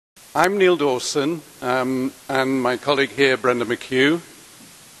I'm Neil Dawson, and my colleague here, Brenda McHugh.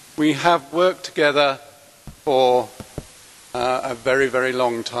 We have worked together for a very, very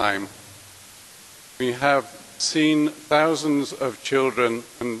long time. We have seen thousands of children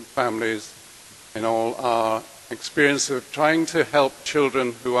and families in all our experience of trying to help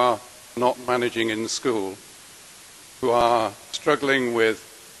children who are not managing in school, who are struggling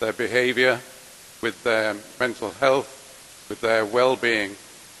with their behaviour, with their mental health, with their well-being,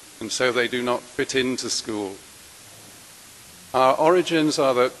 and so they do not fit into school. Our origins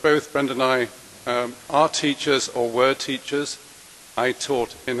are that both Brenda and I are teachers or were teachers. I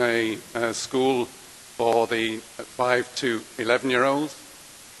taught in a school for the 5 to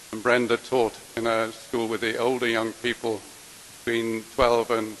 11-year-olds, and Brenda taught in a school with the older young people between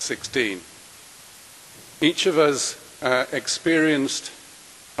 12 and 16. Each of us experienced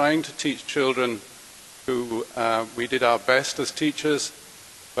trying to teach children who we did our best as teachers,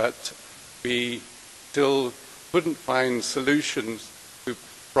 but we still couldn't find solutions to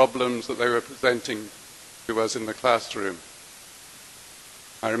problems that they were presenting to us in the classroom.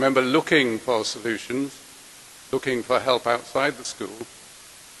 I remember looking for solutions, looking for help outside the school,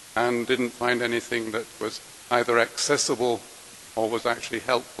 and didn't find anything that was either accessible or was actually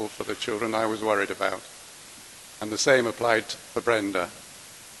helpful for the children I was worried about. And the same applied for Brenda.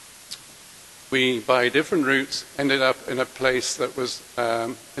 We, by different routes, ended up in a place that was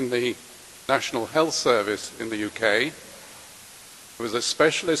in the National Health Service in the UK. It was a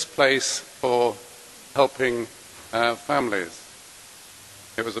specialist place for helping families.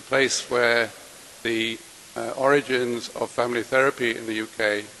 It was a place where the origins of family therapy in the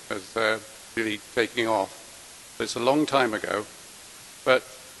UK was really taking off. It's a long time ago, but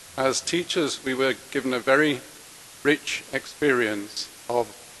as teachers we were given a very rich experience of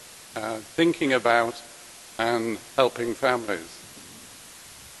thinking about and helping families.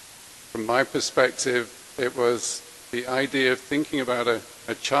 From my perspective, it was the idea of thinking about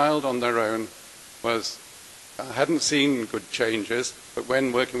a child on their own was, I hadn't seen good changes, but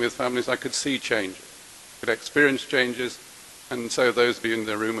when working with families I could see changes, could experience changes, and so those of you in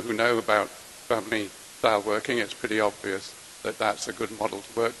the room who know about family style working, it's pretty obvious that that's a good model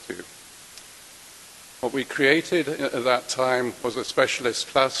to work to. What we created at that time was a specialist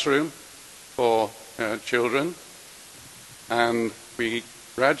classroom for children, and we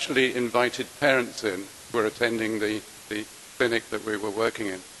gradually invited parents in who were attending the clinic that we were working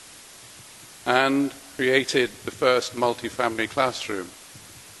in, and created the first multi-family classroom.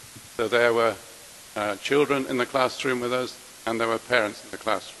 So there were children in the classroom with us, and there were parents in the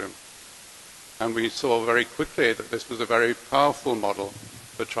classroom. And we saw very quickly that this was a very powerful model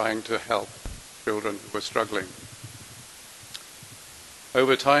for trying to help children who were struggling.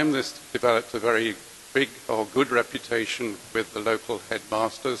 Over time, this developed a very big or good reputation with the local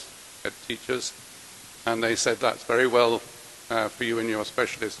headmasters, head teachers, and they said that's very well for you in your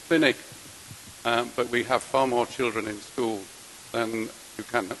specialist clinic, but we have far more children in school than you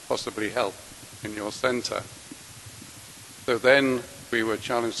can possibly help in your centre. So then we were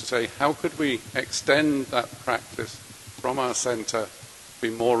challenged to say, how could we extend that practice from our centre to be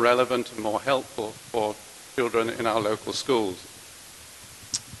more relevant and more helpful for children in our local schools?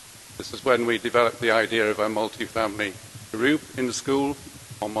 This is when we developed the idea of a multi-family group in school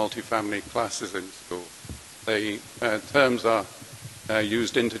or multi-family classes in school. The terms are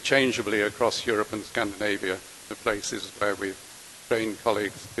used interchangeably across Europe and Scandinavia, the places where we've trained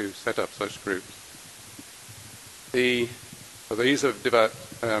colleagues to set up such groups. So these have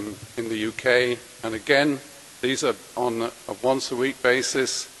developed in the UK, and again, these are on a once-a-week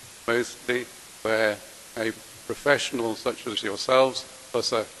basis, mostly, where a professional such as yourselves,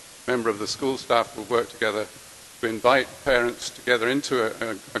 plus a member of the school staff will work together to invite parents together into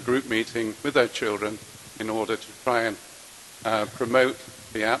a group meeting with their children in order to try and promote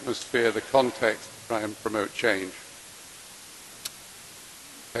the atmosphere, the context, to try and promote change.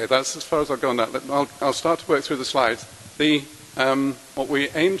 Okay, that's as far as I'll go on that. I'll start to work through the slides. What we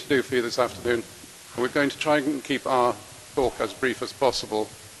aim to do for you this afternoon, we're going to try and keep our talk as brief as possible,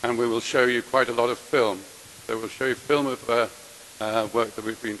 and we will show you quite a lot of film. So we'll show you film of work that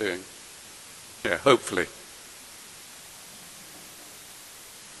we've been doing. Yeah, hopefully.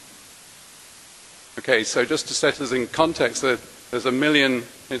 Okay, so just to set us in context, there's a million,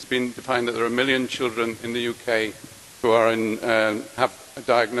 it's been defined that there are 1 million children in the UK who are have a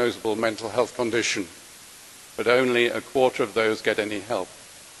diagnosable mental health condition, but only a quarter of those get any help.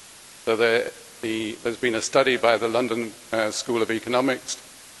 So there's been a study by the London School of Economics to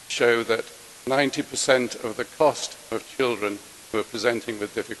show that 90% of the cost of children who are presenting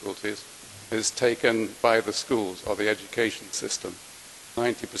with difficulties is taken by the schools or the education system.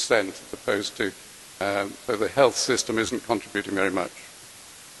 90% as opposed to, so the health system isn't contributing very much.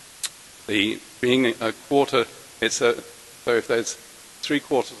 Being a quarter, so if there's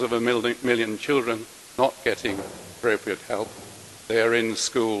 750,000 children not getting appropriate help, they are in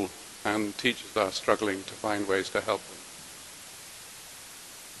school and teachers are struggling to find ways to help them.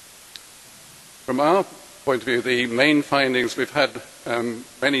 From our point of view, the main findings, we've had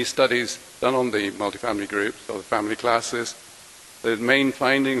many studies done on the multifamily groups or the family classes. The main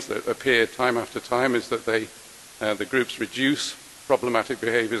findings that appear time after time is that the groups reduce problematic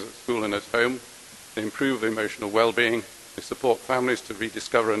behaviours at school and at home, they improve emotional well-being, they support families to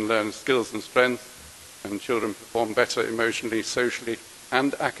rediscover and learn skills and strengths, and children perform better emotionally, socially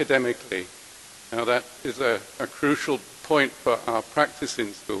and academically. Now that is a crucial point for our practice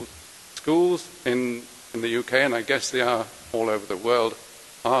in schools. Schools in the UK, and I guess they are all over the world,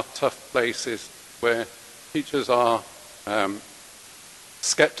 are tough places where teachers are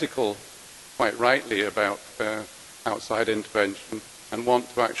sceptical, quite rightly, about outside intervention and want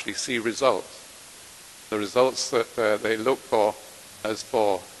to actually see results. The results that they look for as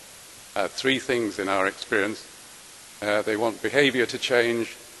for three things in our experience. They want behaviour to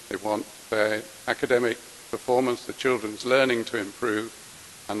change, they want their academic performance, the children's learning to improve,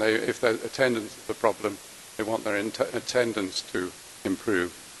 and if their attendance is a problem, they want their attendance to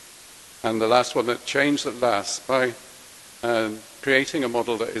improve. And the last one, that change that lasts, by creating a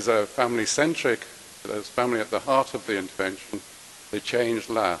model that is a family-centric, that has family at the heart of the intervention, the change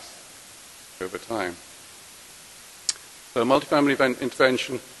lasts over time. So multifamily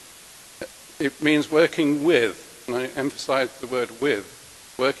intervention, it means working with, and I emphasize the word with,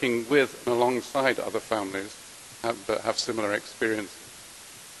 working with and alongside other families that have similar experiences.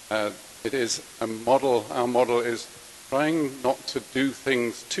 It is a model, our model is trying not to do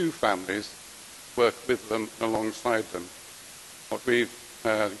things to families, work with them and alongside them. What we've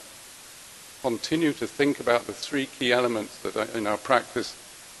continue to think about, the three key elements that are in our practice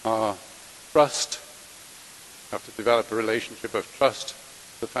are trust. We have to develop a relationship of trust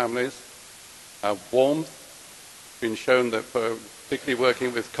with the families. Warmth. It's been shown that for particularly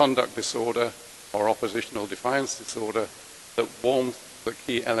working with conduct disorder or oppositional defiance disorder, that warmth is the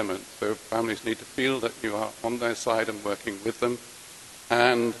key element. So families need to feel that you are on their side and working with them.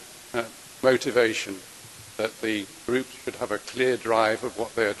 And motivation, that the group should have a clear drive of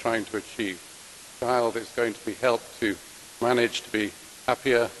what they are trying to achieve. The child is going to be helped to manage to be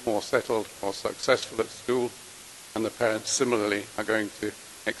happier, more settled, more successful at school, and the parents similarly are going to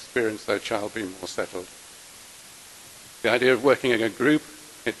experience their child being more settled. The idea of working in a group,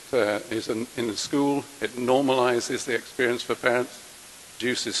 it is in the school, it normalizes the experience for parents,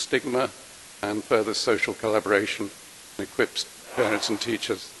 reduces stigma, and further social collaboration, and equips parents and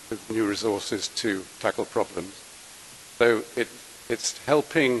teachers with new resources to tackle problems. So it's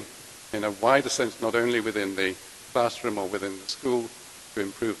helping in a wider sense, not only within the classroom or within the school to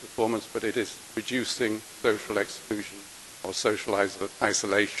improve performance, but it is reducing social exclusion or social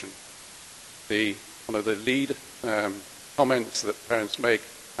isolation. One of the lead comments that parents make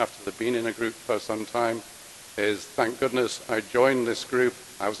after they've been in a group for some time is, thank goodness I joined this group.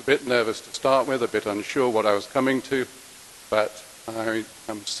 I was a bit nervous to start with, a bit unsure what I was coming to, but I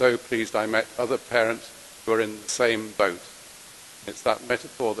am so pleased I met other parents who are in the same boat. It's that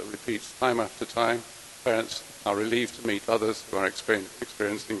metaphor that repeats time after time. Parents are relieved to meet others who are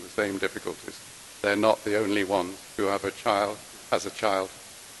experiencing the same difficulties. They're not the only ones who have a child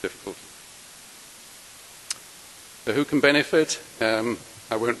with difficulties. So who can benefit? I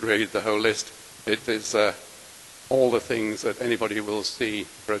won't read the whole list. It is all the things that anybody will see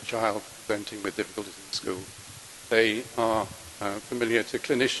for a child presenting with difficulties in school. They are familiar to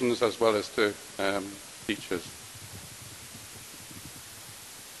clinicians as well as to teachers.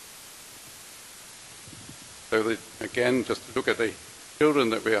 So again, just to look at the children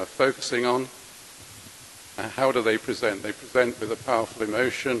that we are focusing on, how do they present? They present with a powerful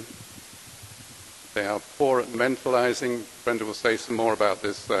emotion. They are poor at mentalizing. Brenda will say some more about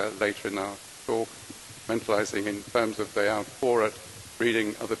this later in our talk. Mentalizing in terms of they are poor at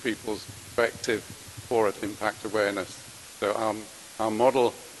reading other people's perspective, poor at impact awareness. So our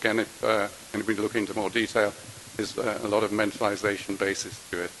model, again, if anybody look into more detail, is a lot of mentalization basis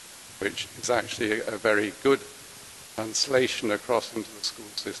to it, which is actually a very good translation across into the school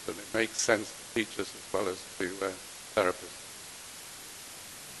system. It makes sense to teachers as well as to therapists.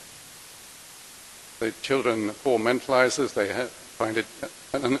 The children, poor mentalizers, they find it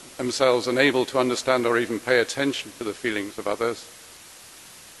themselves unable to understand or even pay attention to the feelings of others.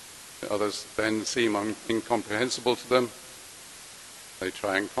 Others then seem incomprehensible to them. They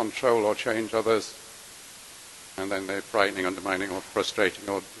try and control or change others. and then they're frightening, undermining, or frustrating,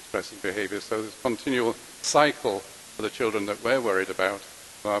 or distressing behaviour. So there's a continual cycle for the children that we're worried about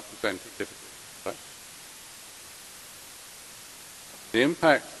who are presenting difficulties. Right? The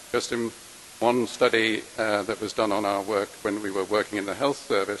impact, just in one study that was done on our work when we were working in the health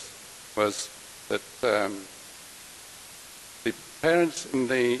service, was that the parents in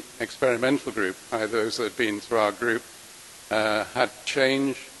the experimental group, either those that had been through our group, had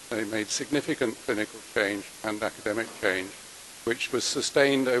change. They made significant clinical change and academic change, which was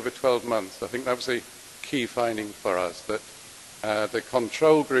sustained over 12 months. I think that was a key finding for us, that the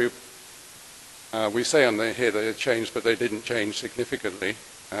control group, we say on here they had changed, but they didn't change significantly.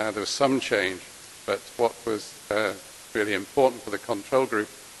 There was some change, but what was really important for the control group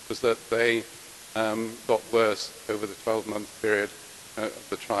was that they got worse over the 12-month period of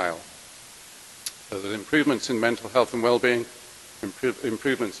the trial. So the improvements in mental health and well-being,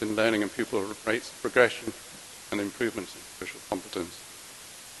 improvements in learning and pupil rates of progression, and improvements in social competence.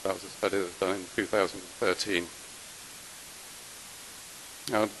 That was a study that was done in 2013.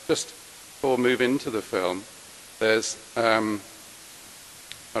 Now, just before we move into the film, there's, how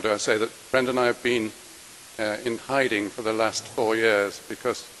do I say, that Brenda and I have been in hiding for the last 4 years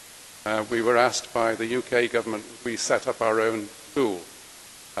because we were asked by the UK government, we set up our own school,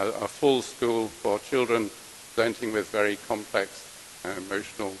 a full school for children presenting with very complex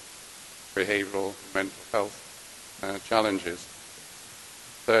emotional, behavioural, mental health challenges.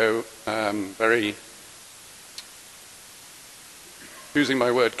 So very, choosing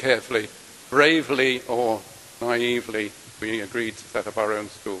my word carefully, bravely or naively, we agreed to set up our own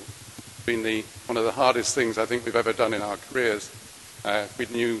school. It's been one of the hardest things I think we've ever done in our careers. If we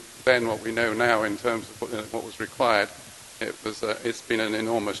knew then what we know now in terms of what was required, it's been an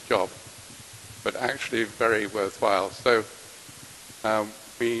enormous job, but actually very worthwhile. So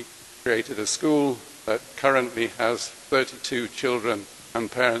we created a school that currently has 32 children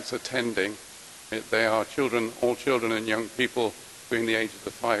and parents attending. They are children, all children and young people between the ages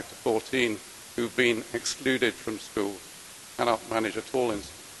of 5 to 14 who've been excluded from school, cannot manage at all in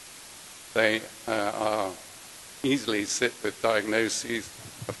school. They are easily sit with diagnoses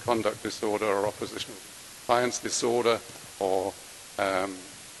of conduct disorder or oppositional defiance disorder or on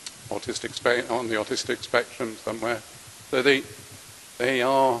the autistic spectrum somewhere. So they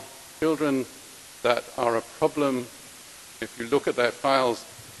are children that are a problem. If you look at their files,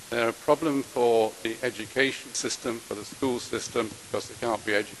 they're a problem for the education system, for the school system, because they can't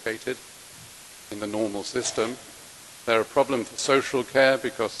be educated in the normal system. They're a problem for social care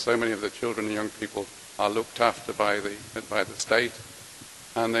because so many of the children and young people are looked after by the state.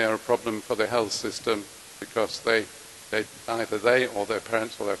 And they are a problem for the health system because either they or their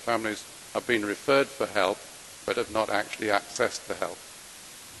parents or their families have been referred for help but have not actually accessed the help.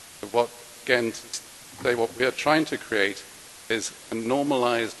 So what we are trying to create is a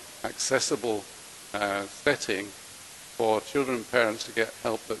normalized, accessible setting for children and parents to get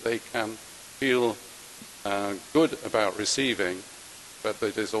help that they can feel good about receiving, but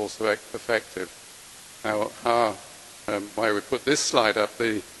that is also effective. Now, why we put this slide up,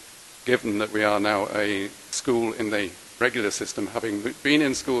 given that we are now a school in the regular system, having been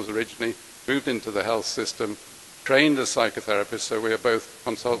in schools originally, moved into the health system, trained as psychotherapists, so we are both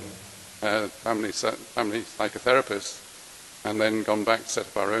consultant family psychotherapists, and then gone back to set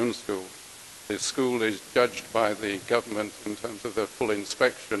up our own school. The school is judged by the government in terms of the full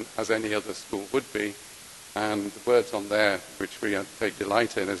inspection, as any other school would be, and the words on there, which we take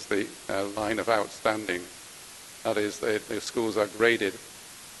delight in, is the line of outstanding. That is, the schools are graded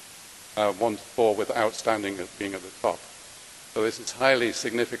 1 to 4, with outstanding as being at the top. So this is highly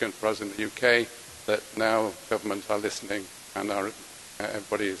significant for us in the UK, that now governments are listening and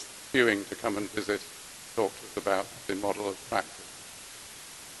everybody is queuing to come and visit, talk to us about the model of practice.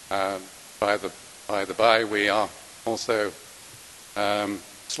 By the by, we are also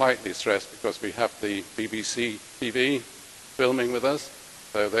slightly stressed because we have the BBC TV filming with us,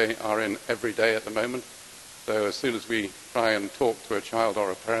 so they are in every day at the moment. So as soon as we try and talk to a child or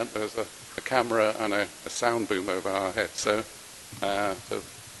a parent, there's a camera and a sound boom over our heads. So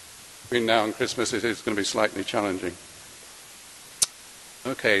between now and Christmas, it is going to be slightly challenging.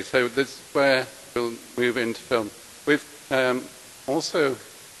 Okay, so this is where we'll move into film. We've also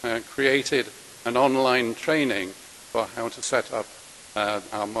created an online training for how to set up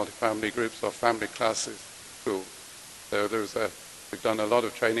our multi-family groups or family classes school. So we've done a lot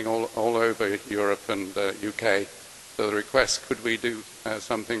of training all over Europe and UK. So the request, could we do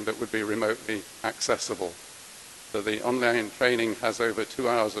something that would be remotely accessible? So the online training has over 2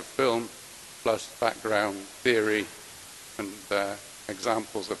 hours of film, plus background theory and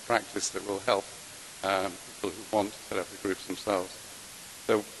examples of practice that will help people who want to set up the groups themselves.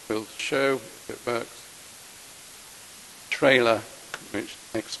 So we'll show, if it works, a trailer which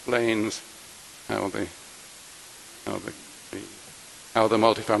explains how the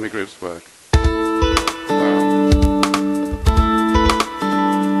multifamily groups work.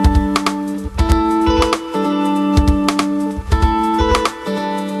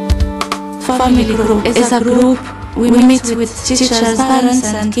 Family group is a group. We meet with teachers, parents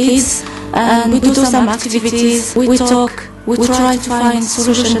and kids, and we do some activities, we talk, we try to find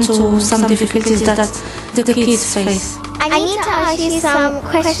solutions to some difficulties that the kids face. I need to ask you some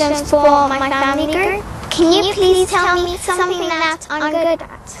questions for my family group. Can you please tell me something that I'm good at?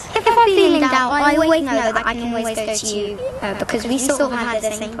 If I'm feeling down, I always know that I can always go to you because we sort of had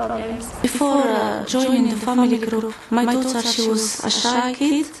the same problems. Before joining the family group, my daughter, she was a shy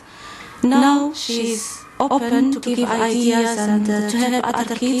kid. Now she's open to give ideas and to help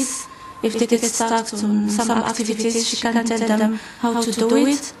other kids. If they get stuck on some activities, she can tell them how to do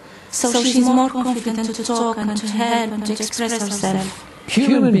it. So she's more confident to talk and to help and to express herself.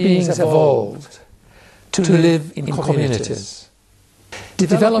 Human beings evolved to live in communities.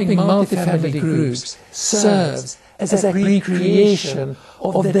 Developing multi-family groups serves as a recreation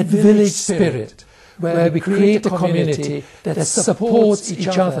of that village spirit, where we create a community that supports each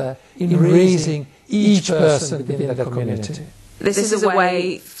other in raising each person within that community. This is a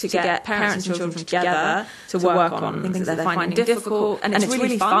way to get parents and children together to work on things that they're finding difficult, and it's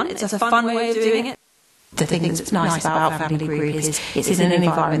really fun. It's a fun way of doing it. The thing that's nice about family group is it's in an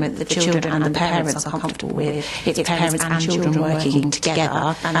environment that the children and the parents are comfortable with. It's parents and children working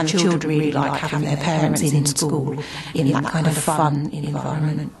together, and the children really like having their parents in school in that kind of fun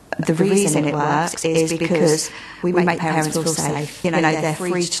environment. The reason it works is because we make parents feel safe. You know, they're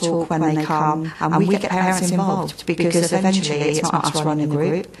free to talk when they come, and we get parents involved because eventually it's not us running the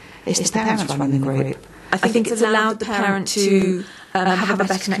group, it's the parents running the group. I think it's allowed the parent to have a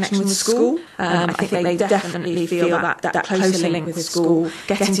better connection with school. I think they definitely feel that closer link with school.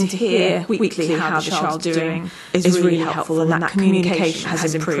 Getting to hear weekly how the child's doing is really helpful, and that communication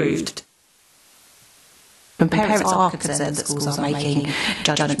has improved. When parents are concerned that schools are making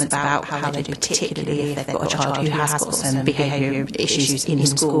judgments about how they do, particularly if they've got a child who has got some behaviour issues in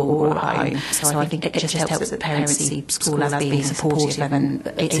school or at home. So I think it just helps that parents see school as being supportive and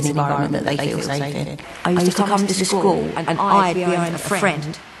it's an environment that they feel safe in. I used to come to school and I'd be a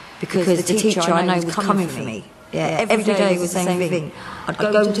friend because the teacher I know was coming for me. Yeah, every day was the same thing. I'd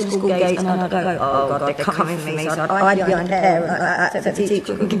go to the school gate and I'd go, oh God, they're coming for me. So I'd be behind there like that so the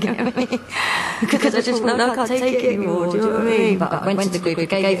teacher couldn't get me. Because I just thought, no, I can't take it anymore, do you know what I mean? But I went to the group,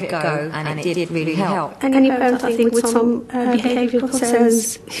 gave it a go, and it did really help. Any parent, I think, with some behavioural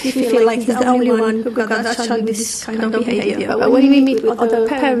concerns, you feel like he's the only one who got that child with this kind of behaviour. But when you meet with other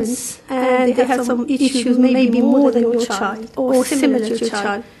parents and they have some issues, maybe more than your child or similar to your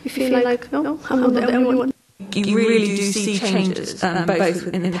child, you feel like, no, I'm not the only one. You really do see changes, both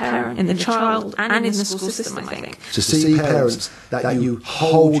in the parent, in the child, and in the school system, I think. To see parents that you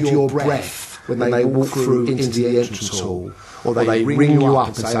hold your breath when they walk through into the entrance hall, or they ring you up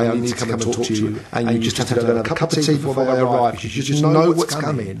and say, I need to come and talk to you, and you just have to have another cup of tea before they arrive, because you just know what's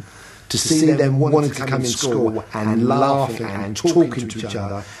coming. To see them wanting to come in school and laughing and talking to each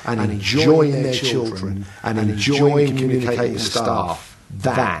other and enjoying their children and enjoying communicating with staff,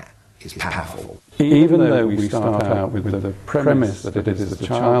 that is powerful. Even though we start out with the premise that it is the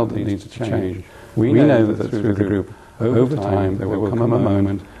child that needs to change, we know that through the group, over time, there will come a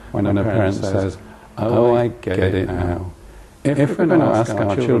moment when a parent says, oh, I get it now. If we're going to ask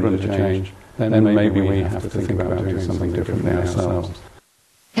our children to change, then maybe we have to think about doing something differently ourselves.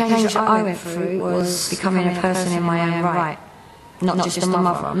 The change I went through was becoming a person in my own right. Not just a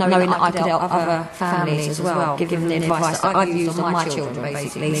mother, knowing that I could help other families as well, give them the advice that I've used on my children,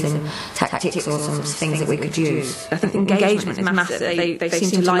 basically, some tactics or some things that we could use. I think engagement is massive. They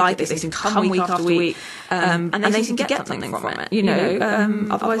seem to like it, they seem to come week after week, and they seem to get something from it, you know,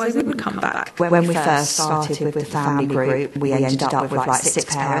 otherwise they would come back. When we first started with the family group, we ended up with like 6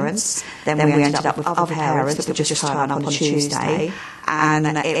 parents, then we ended up with other parents that would just turn up on Tuesday,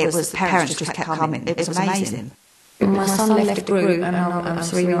 and it was, parents just kept coming. It was amazing. My son left the group and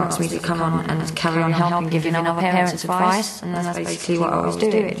so he asked me to come on and carry on helping giving other parents advice, and that's basically what I was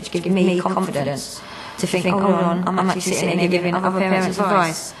doing, to give me confidence to think, hold on, I'm actually sitting here giving other parents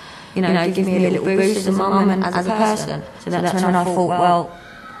advice, you know, give me a little boost as a mum and as a person. So that's when I thought, well,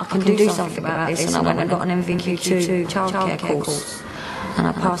 I can do something about this, and I went and got an MVQ2 childcare course, and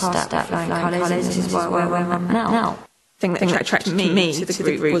I passed that flying colours. This is where I'm now. thing that attracted me to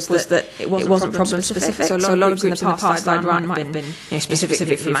the group was that it wasn't problem specific. So a lot of groups in the past I'd run might have been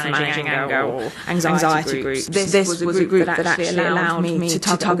specifically for managing anger or anxiety groups. This was a group that actually allowed me to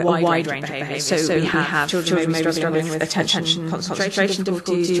target a wide range of behaviours. So we have children maybe struggling with attention, concentration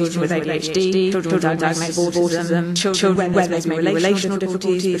difficulties, children with ADHD, children diagnosed with autism, children where there's maybe relational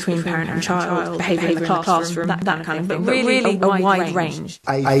difficulties between parent and child, behaviour in the classroom, that kind of thing. But really a wide range.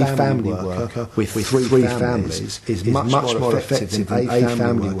 A family worker with three families is much more effective than a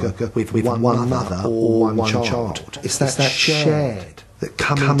family worker with one mother or one child. It's that shared, that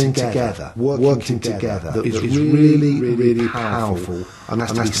coming together, working together, that is really powerful and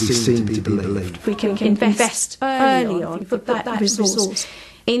has to be seen to be believed. We can invest early on, put that resource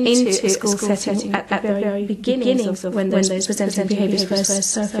into a school setting at the very beginnings of when those presenting behaviours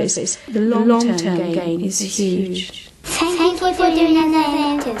first surface. The long-term gain is huge. Thank you for doing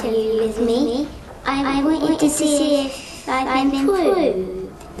another interview with me. I want you to see if I've improved.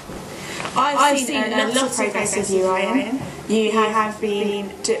 I've seen a lot of progress with you, Ryan. You have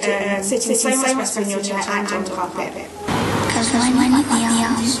been sitting so much better in your chair and on carpet. Because when you got the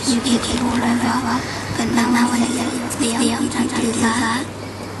elves, you kick it all over, but now when it's the elves, don't do that.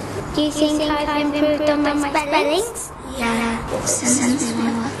 Do you think I've improved on my spellings? Yeah, since we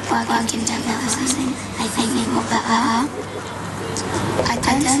were working together, I think we got better. I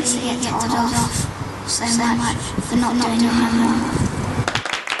don't see it get told off so much for not doing your homework.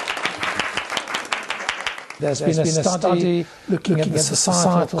 There's been a study looking at the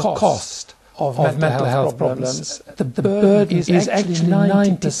societal cost of mental health problems. The burden is actually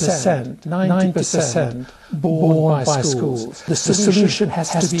 90% borne by schools. The solution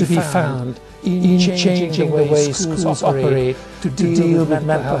has to be found in changing the way schools operate to deal with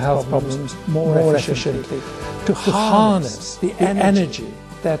mental health problems more efficiently, to harness the energy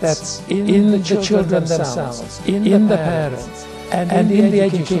that's in the children themselves, in the parents, and in the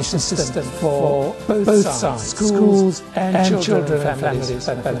education system for both sides, schools and children and families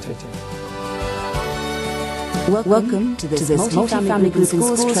benefiting. Welcome to this multi-family group in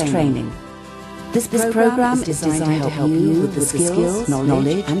schools training. This program is designed to help you with the skills,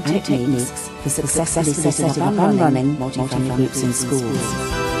 knowledge and techniques for successfully setting up and running multi-family groups in schools.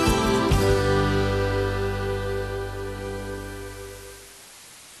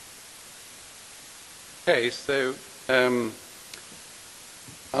 Okay, so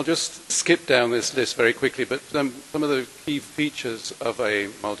I'll just skip down this list very quickly, but some of the key features of a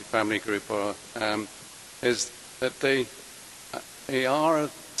multi-family group is that they are a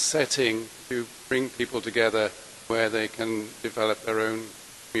setting to bring people together where they can develop their own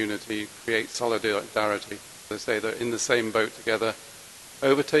community, create solidarity. They say they're in the same boat together.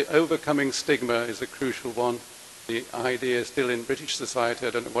 Overcoming stigma is a crucial one. The idea still in British society,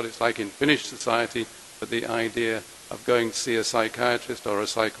 I don't know what it's like in Finnish society, but the idea of going to see a psychiatrist or a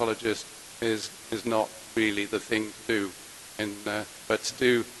psychologist is not really the thing to do. But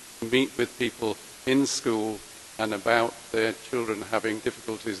to meet with people in school and about their children having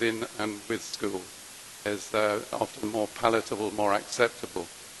difficulties in and with school is often more palatable, more acceptable.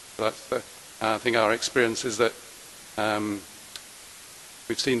 So that's I think our experience is that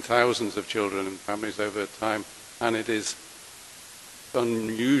we've seen thousands of children and families over time, and it is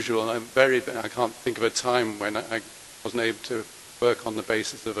unusual. I can't think of a time when I wasn't able to work on the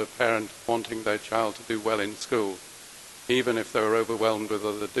basis of a parent wanting their child to do well in school, even if they were overwhelmed with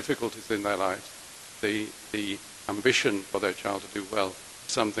other difficulties in their lives. The ambition for their child to do well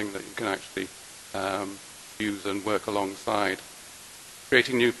is something that you can actually use and work alongside.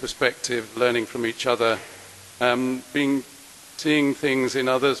 Creating new perspective, learning from each other, seeing things in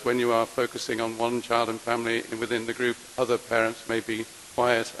others when you are focusing on one child and family within the group. Other parents may be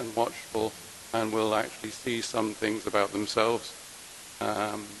quiet and watchful and will actually see some things about themselves.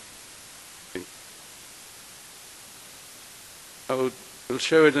 We'll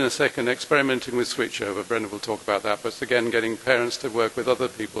show it in a second, experimenting with switchover. Brenda will talk about that, but again, getting parents to work with other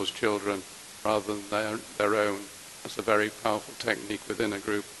people's children rather than their own. That's a very powerful technique within a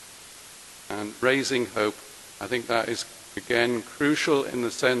group. And raising hope, I think that is, again, crucial in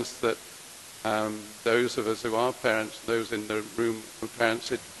the sense that those of us who are parents, those in the room of parents,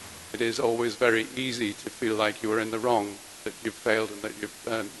 it is always very easy to feel like you are in the wrong, that you've failed and that you've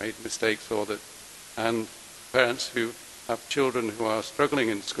made mistakes, and parents who have children who are struggling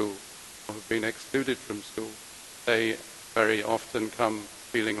in school or have been excluded from school, they very often come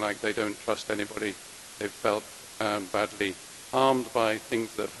feeling like they don't trust anybody. They've felt badly harmed by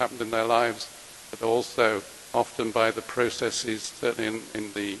things that have happened in their lives, but also often by the processes, certainly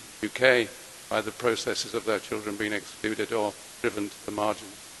in the UK, by the processes of their children being excluded or driven to the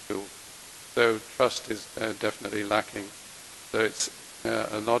margins of school. So trust is definitely lacking. So it's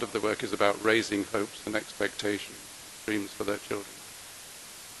a lot of the work is about raising hopes and expectations, dreams for their children.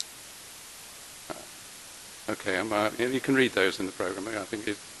 Okay, you can read those in the program. I think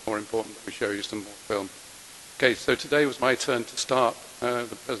it's more important that we show you some more film. Okay, so today was my turn to start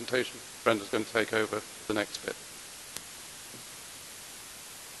the presentation. Brenda's going to take over the next bit.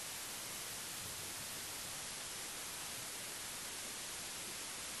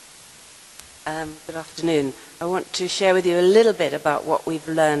 Good afternoon. I want to share with you a little bit about what we've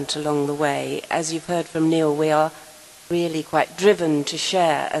learned along the way. As you've heard from Neil, we are really quite driven to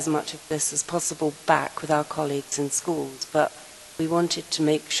share as much of this as possible back with our colleagues in schools, but we wanted to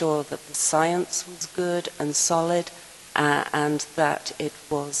make sure that the science was good and solid and that it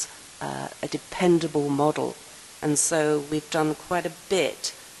was a dependable model. And so we've done quite a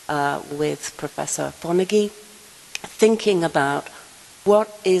bit with Professor Fonagy, thinking about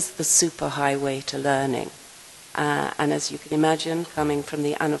what is the superhighway to learning. And as you can imagine, coming from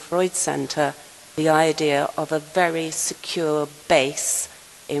the Anna Freud Center, the idea of a very secure base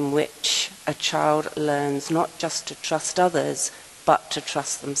in which a child learns not just to trust others, but to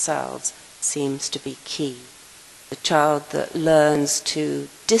trust themselves seems to be key. The child that learns to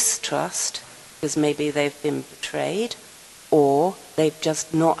distrust because maybe they've been betrayed or they've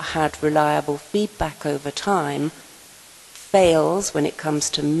just not had reliable feedback over time fails when it comes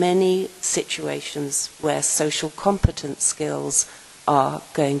to many situations where social competence skills are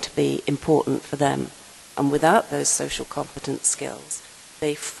going to be important for them. And without those social competence skills,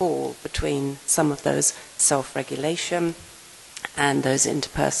 they fall between some of those self-regulation and those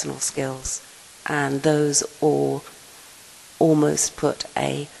interpersonal skills. And those all almost put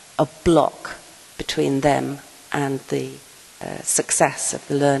a block between them and the success of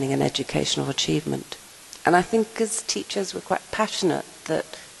the learning and educational achievement. And I think as teachers we're quite passionate that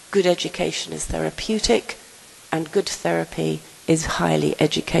good education is therapeutic and good therapy is highly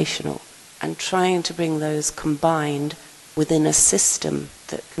educational, and trying to bring those combined within a system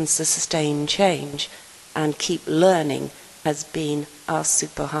that can sustain change and keep learning has been our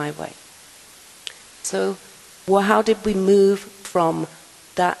superhighway. So how did we move from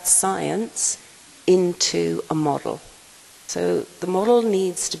that science into a model? So the model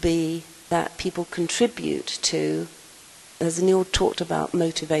needs to be that people contribute to, as Neil talked about,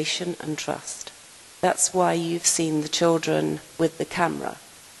 motivation and trust. That's why you've seen the children with the camera.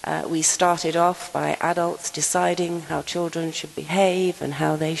 We started off by adults deciding how children should behave and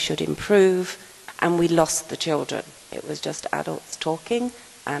how they should improve, and we lost the children. It was just adults talking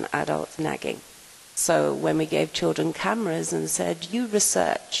and adults nagging. So when we gave children cameras and said, you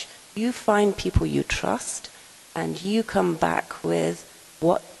research, you find people you trust, and you come back with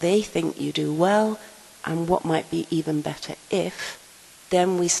what they think you do well and what might be even better if,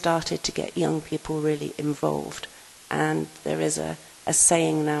 then we started to get young people really involved. And there is a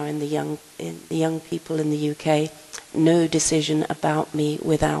saying now in the young people in the UK, no decision about me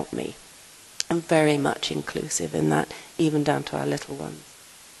without me. And very much inclusive in that, even down to our little ones.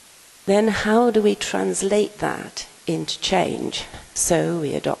 Then how do we translate that into change? So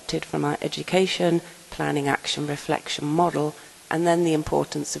we adopted from our education, planning, action, reflection model, and then the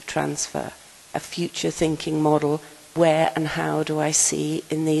importance of transfer, a future thinking model, where and how do I see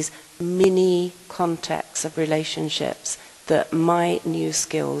in these mini contexts of relationships that my new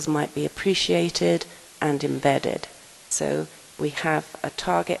skills might be appreciated and embedded. So we have a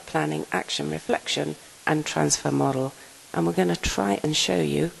target, planning, action, reflection, and transfer model. And we're going to try and show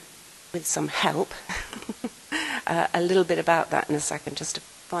you, with some help, a little bit about that in a second, just to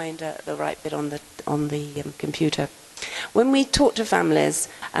find the right bit on the computer. When we talk to families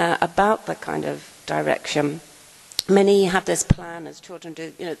about the kind of direction, many have this plan, as children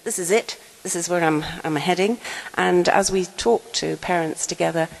do, this is it, this is where I'm heading. And as we talk to parents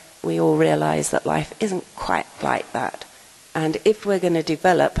together, we all realize that life isn't quite like that. And if we're going to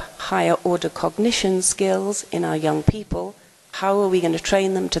develop higher order cognition skills in our young people, how are we going to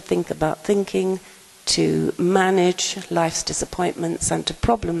train them to think about thinking, to manage life's disappointments and to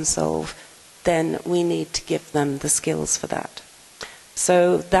problem solve? Then we need to give them the skills for that.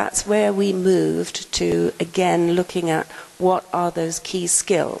 So that's where we moved to, again, looking at what are those key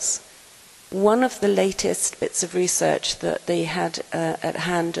skills. One of the latest bits of research that they had at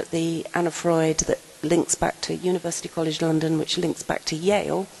hand at the Anna Freud that links back to University College London, which links back to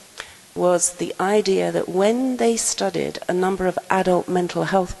Yale, was the idea that when they studied a number of adult mental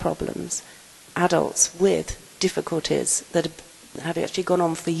health problems, adults with difficulties that have actually gone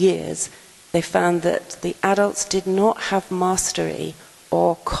on for years, they found that the adults did not have mastery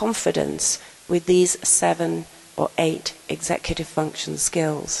or confidence with these 7 or 8 executive function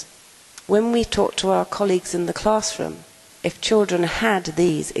skills. when we talk to our colleagues in the classroom, if children had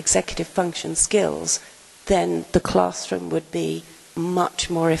these executive function skills, then the classroom would be much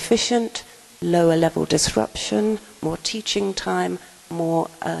more efficient, lower level disruption, more teaching time, more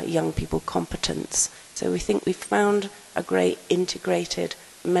young people competence. So we think we've found a great integrated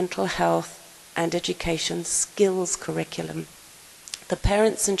mental health and education skills curriculum. The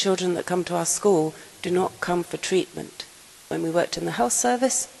parents and children that come to our school do not come for treatment. When we worked in the health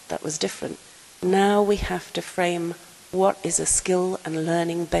service, that was different. Now we have to frame what is a skill and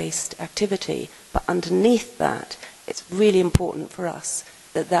learning-based activity, but underneath that, it's really important for us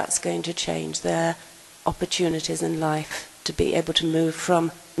that that's going to change their opportunities in life to be able to move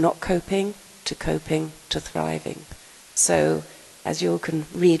from not coping to thriving. So, as you all can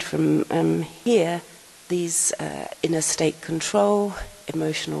read from here, these inner state control,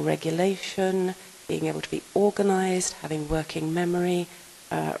 emotional regulation, being able to be organized, having working memory,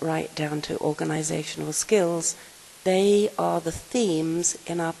 right down to organizational skills, they are the themes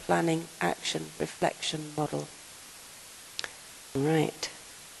in our planning, action, reflection model. Right.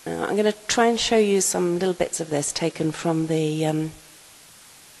 Now I'm going to try and show you some little bits of this taken from the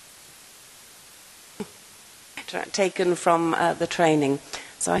training.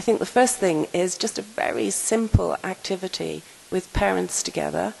 So I think the first thing is just a very simple activity with parents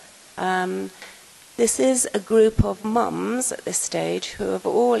together. This is a group of mums at this stage who have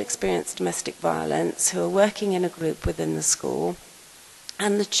all experienced domestic violence, who are working in a group within the school,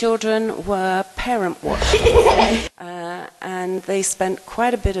 and the children were parent watching, and they spent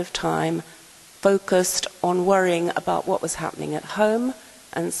quite a bit of time focused on worrying about what was happening at home.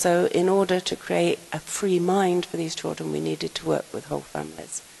 And so in order to create a free mind for these children, we needed to work with whole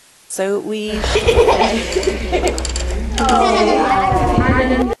families. So we...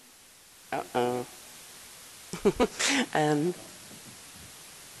 Uh-oh. I'm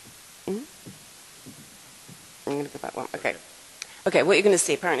going to go back one. Okay. Okay, what you're going to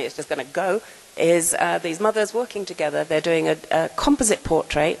see, apparently it's just going to go, is these mothers working together. They're doing a composite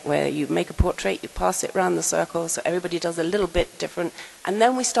portrait where you make a portrait, you pass it around the circle, so everybody does a little bit different. And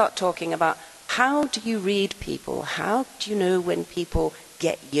then we start talking about how do you read people? How do you know when people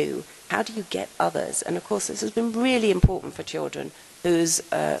get you? How do you get others? And of course, this has been really important for children whose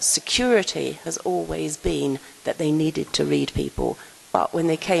security has always been that they needed to read people. But when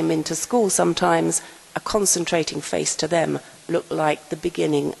they came into school, sometimes a concentrating face to them looked like the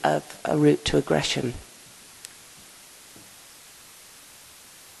beginning of a route to aggression.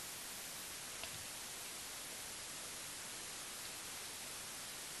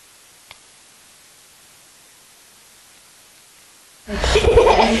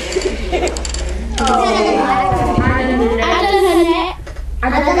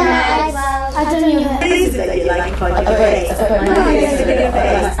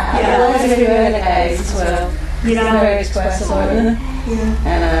 You know, very expressive, and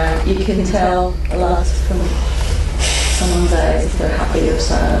you can tell a lot from someone's eyes if they're happy or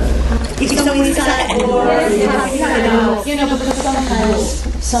sad. If someone's sad or you know, because sometimes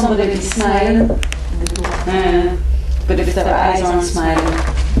somebody will be smiling, but if their eyes aren't smiling.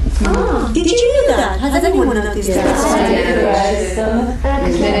 Oh, did you know that? Has anyone noticed that? Yeah,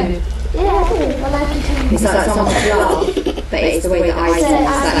 I do. Well, I can tell. It's like someone's laugh, but it's the way the eyes are.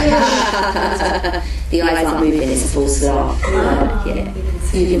 The eyes aren't moving, it's a false laugh. Yeah.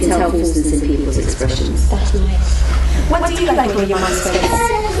 You can tell falseness in people's expressions. That's nice. What do you like when your mum's face?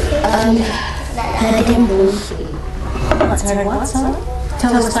 The dimples. What's her what, sorry?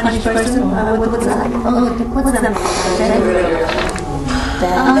 Tell us Spanish person. What's that? Oh, what's that?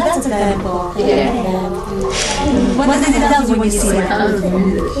 Oh, that's a dimple. Yeah. What does it tell you when you see her?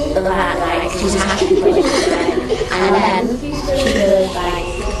 Like, she's happy when she's there. And then she goes like...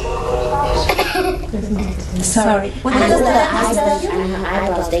 Sorry. What and does her that eyes and her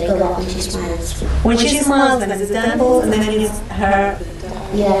eyebrows, they go up when she smiles. When she smiles, then it's dimples, and then it's her...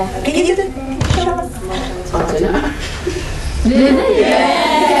 Yeah. Can you do the... Show us? I don't know.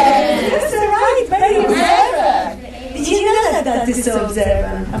 Yeah! That's right, very observant. Did you know that is so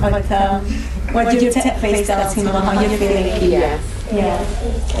observant? About what your face tells him about how you're feeling? Yeah. Yeah.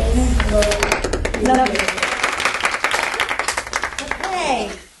 Lovely. Okay.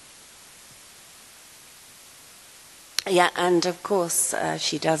 Yeah, and of course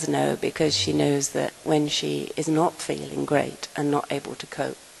she does know, because she knows that when she is not feeling great and not able to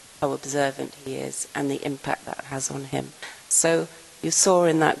cope, how observant he is and the impact that has on him. So you saw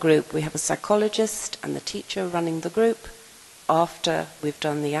in that group we have a psychologist and the teacher running the group. After we've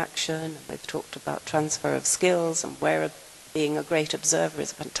done the action and we've talked about transfer of skills and where being a great observer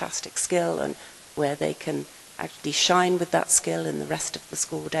is a fantastic skill and where they can actually shine with that skill in the rest of the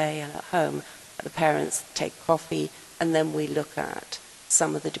school day and at home. The parents take coffee, and then we look at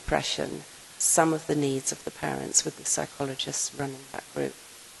some of the depression, some of the needs of the parents with the psychologists running that group.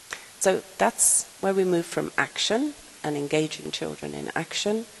 So that's where we move from action and engaging children in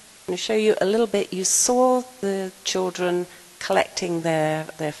action. I'm going to show you a little bit. You saw the children collecting their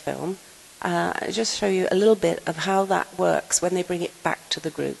film. I'll just show you a little bit of how that works when they bring it back to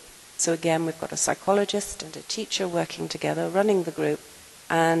the group. So again, we've got a psychologist and a teacher working together, running the group,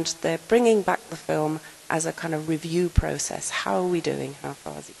 and they're bringing back the film as a kind of review process. How are we doing? How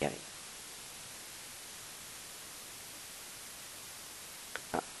far is it getting?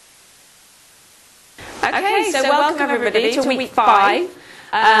 Okay, so welcome everybody to week 5.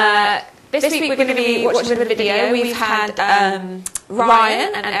 This week we're going to be watching the video. We've had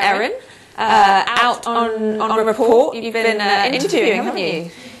Ryan and Erin out on a report. You've been interviewing, haven't you?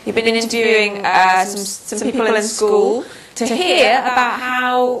 You've been interviewing some people in school to hear about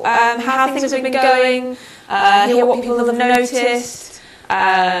how things have been going, hear what people have noticed,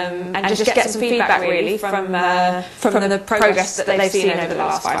 and just get some feedback really from the progress that they've seen over the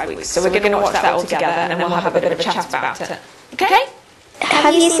last 5 weeks. So we're going to watch that all together, and then we'll have a bit of a chat about it. Okay?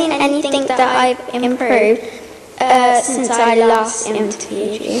 Have you seen anything that I've improved since I last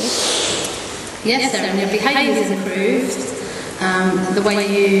interviewed you? Yes, Erin, your behaviour has improved. The way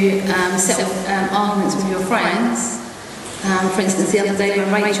you settle arguments with your friends. For instance, the other day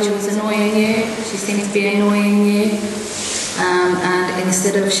when Rachel was annoying you, she seemed to be annoying you, and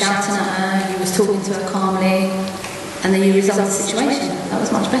instead of shouting at her, you was talking to her calmly, and then you resolved the situation. That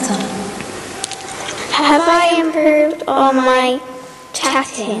was much better. Have I improved on my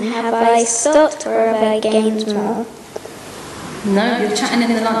chatting? Have I stopped or have I gained more? No, your chatting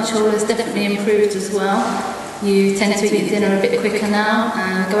in the lunch hall has definitely improved as well. You tend to eat dinner a bit quicker now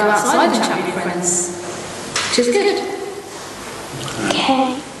and go outside and chat with your friends, which is good.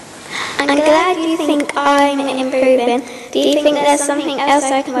 Okay. I'm glad you think I'm improving. Do you think there's something else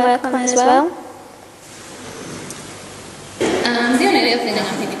I can work on as well? The only other thing I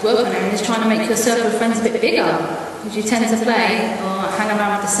think you could work on is trying to make your circle of friends a bit bigger, because you tend to play or hang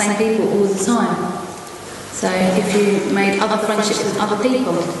around with the same people all the time. So if you made other friendships with other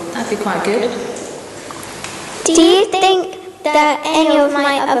people, that'd be quite good. Do you think that any of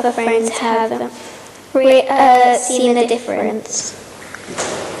my other friends have seen a difference?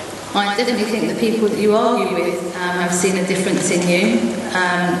 I definitely think the people that you argue with have seen a difference in you.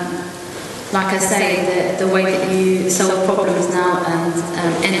 Like I say, the way that you solve problems now and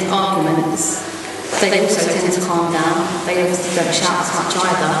end arguments, they also tend to calm down. They obviously don't shout as much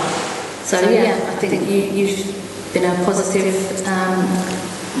either. So yeah, I think you've been a positive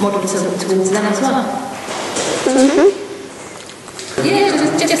model towards them as well.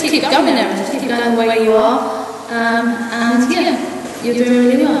 Yeah, just keep going there, just keep going the way you are, and yeah, you're doing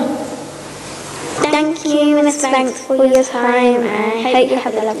really well. Thank you, Miss Banks, for your time, and I hope you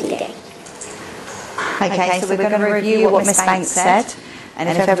have a lovely day. Okay, so we're going to review what Miss Banks said, and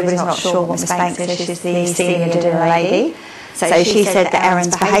if everybody's not sure what Miss Banks said, she's the senior dinner lady. So she said that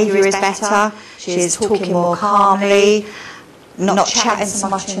Erin's behaviour is better, she's talking more calmly, not chatting so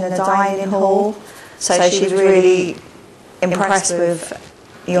much in the dining hall. So she's really impressed with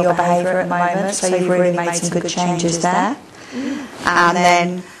your behaviour at the moment, so you've really made some good changes there. And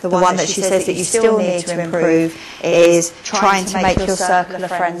then the one that she says that you still need to improve is trying to make your circle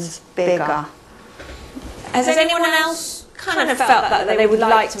of friends bigger. Has anyone else kind of felt that they would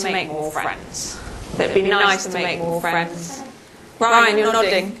like to make more friends? That it'd be nice to make more friends? Ryan, you're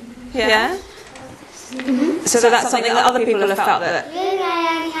nodding. Yeah? So that's something that other people have felt that... Really,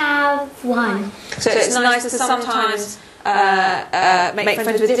 I only have one. So it's nice to sometimes make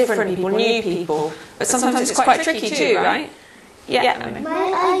friends with different people, new people, but sometimes it's quite tricky too, right? Yeah.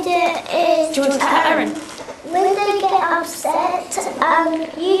 My idea is... Do you want to tell Erin? When they get upset,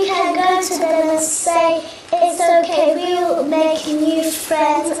 you can go to them and say, it's okay, we'll make new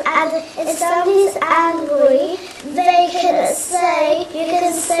friends, and if somebody's angry, you can say,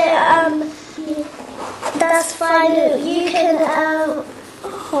 that's fine, you can,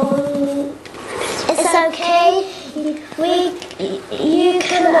 it's okay, you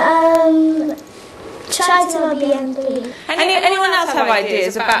can, try to not be angry. Anyone else have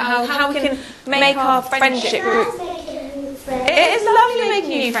ideas about how we can make our friendship group? It is lovely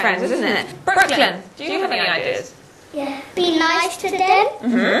making new friends, isn't it? Brooklyn, do you have any ideas? Yeah. Be nice to them,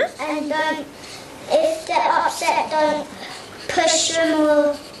 and if they're upset, don't push them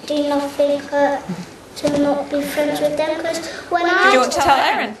or do nothing to not be friends with them. Because do you want to tell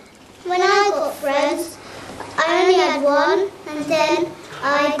Erin? When I got friends, I only had one, and then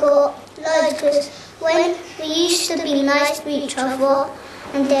I got loads because when we used to be nice to each other,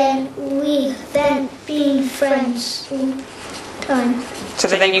 and then we being friends all the time. So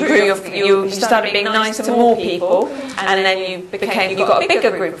then you grew, you started being nice to more people, and then you got a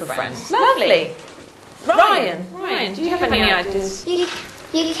bigger group of friends. Lovely. Ryan, do you have any ideas? You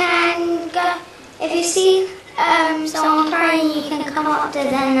can go, if you see someone crying, you can come up to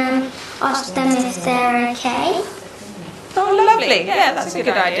them and ask them if they're okay. Oh, lovely. Yeah, that's a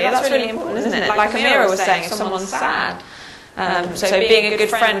good idea. That's really important, isn't it? Like Amira was saying, if someone's sad. So being a good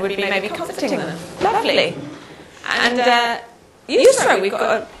friend would be maybe comforting them. Lovely. And Yusra,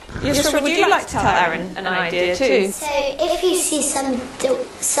 Yusra, would you like to tell Aaron an idea too? So if you see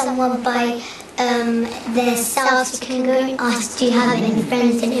someone by themselves, you can go and ask, do you have any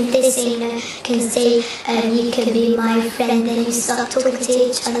friends? And if they say no, you can say, you can be my friend. Then you start talking to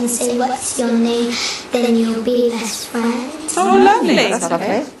each other and say, what's your name? Then you'll be best friends. Oh, lovely. That's lovely.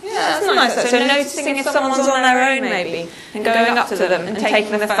 Yeah, that's nice. So noticing if someone's on their own maybe, and going up to them and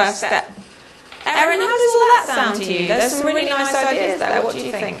taking the first step. Erin, how does all that sound to you? There's some really nice ideas there. What do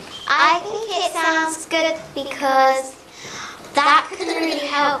you think? I think it sounds good because that can really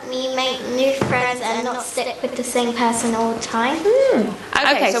help me make new friends and not stick with the same person all the time.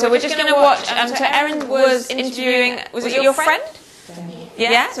 Okay, so we're just going to watch. So Erin was interviewing. Was it your friend?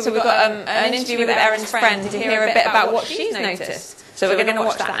 Yeah. So we've got an interview with Erin's friend to hear a bit about what she's noticed. So we're going to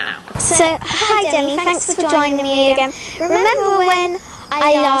watch that now. So, hi Demi, thanks for joining me again. Remember when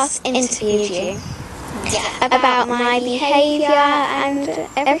I last interviewed you about my behaviour and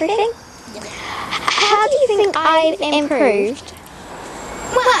everything? How do you think I've improved?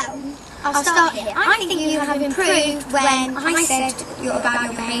 Well, I'll start here. I think you have improved when I said about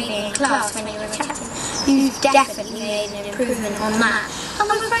your behaviour in class when you were chatting. You've definitely made an improvement on that. And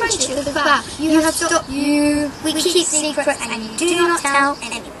with friendship as well, you have stopped we keep secrets and you do not tell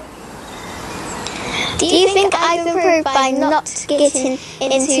anyone. Do you think I've improved by not getting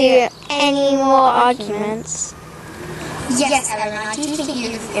into any more arguments? Yes, Ellen, I do think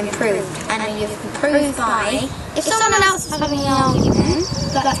you've improved, and you've improved by, if someone else is having an argument,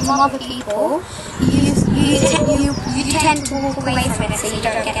 but from other people, you tend to walk away from it so you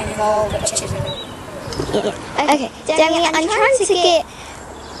don't get involved, which is Okay, Demi, I'm trying to get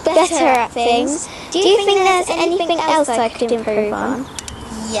better at things. Do you think there's anything else I could improve on?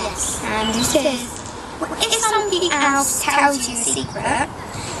 Yes, and this is, if somebody else tells you a secret,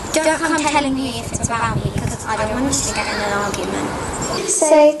 don't come telling me if it's about me, because I don't want us to get in an argument.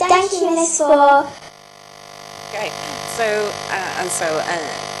 So, thank you, Miss, for... Okay, so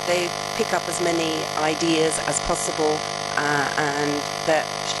they pick up as many ideas as possible and that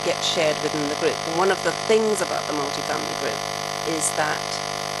get shared within the group. And one of the things about the multifamily group is that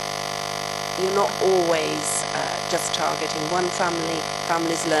you're not always just targeting one family.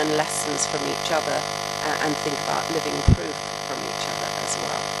 Families learn lessons from each other and think about living proof from each other as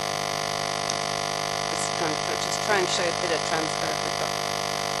well. Just try and show a bit of transfer if we've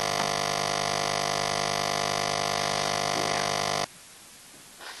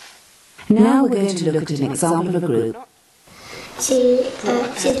got. Now we're going to look at an example of a group. So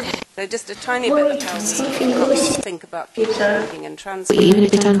just a tiny bit of how we think about future thinking and translating. Even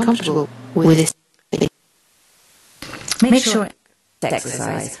if they're uncomfortable with this, make sure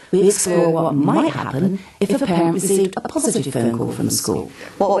exercise. We explore what might happen if a parent received a positive phone call from school.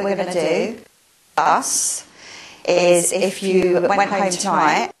 What we're going to do, is if you went home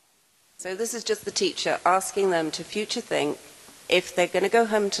tonight. So this is just the teacher asking them to future think, if they're going to go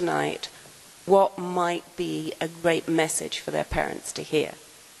home tonight, what might be a great message for their parents to hear.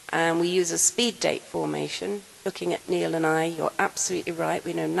 And we use a speed date formation. Looking at Neil and I, you're absolutely right.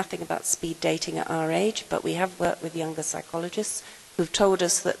 We know nothing about speed dating at our age, but we have worked with younger psychologists who've told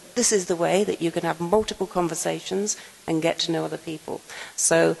us that this is the way that you can have multiple conversations and get to know other people.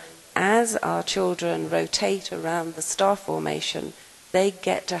 So as our children rotate around the star formation, they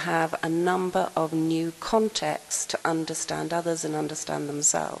get to have a number of new contexts to understand others and understand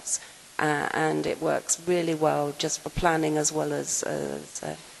themselves. And it works really well just for planning as well as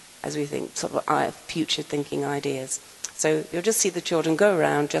we think, sort of future thinking ideas. So you'll just see the children go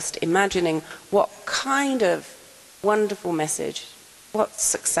around just imagining what kind of wonderful message, what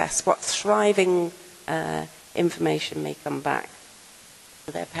success, what thriving information may come back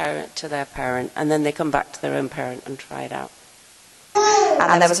to their parent, and then they come back to their own parent and try it out.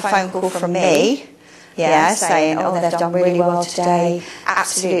 And there was a phone call from me, saying, oh, they've done really well today,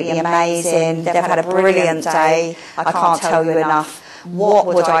 absolutely amazing, they've had a brilliant day, I can't tell you enough, what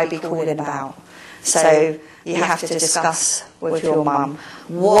would I be calling about? So you have to discuss with your mum,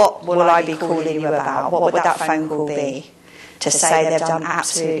 what will I be calling you about? What would that phone call be? To say they've done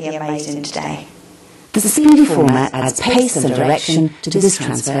absolutely amazing today. The speedy format adds pace and direction to this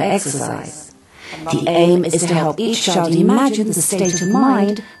transfer exercise. The aim is to help each child imagine the state of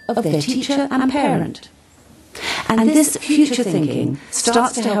mind of their teacher and parent. And this future thinking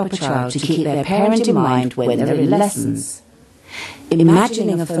starts to help a child to keep their parent in mind when they're in lessons.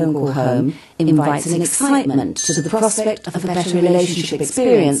 Imagining a phone call home invites an excitement to the prospect of a better relationship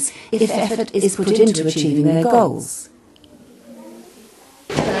experience if effort is put into achieving their goals.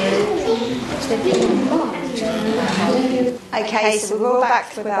 Okay, so we're all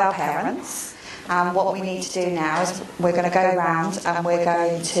back with our parents. What we need to do now is we're going to go round and we're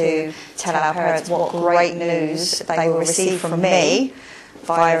going to tell our parents what great news they will receive from me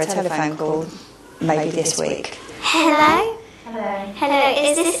via a telephone call maybe this week. Hello? Hello. Hello,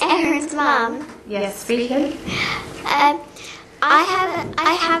 is this Erin's mum? Yes, speaking.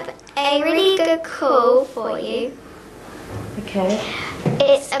 I have a really good call for you. Okay.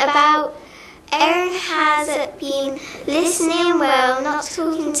 It's about Erin has been listening well, not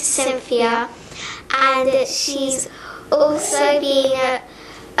talking to Cynthia, and she's also been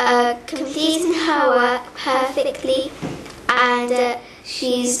completing her work perfectly, and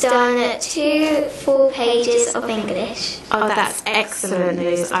she's done 2 full pages of English. Oh, that's excellent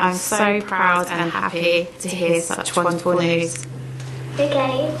news. I'm so proud and happy to hear such wonderful news.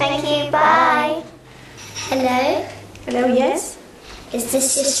 Okay, thank you, bye. Hello? Hello, yes? Is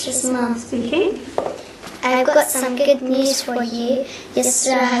this Yusra's mum? Speaking. I've got some good news for you.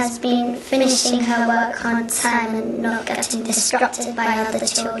 Yusra has been finishing her work on time and not getting distracted by other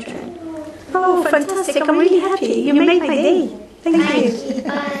children. Oh, fantastic. I'm really happy. You made my day. Thank you.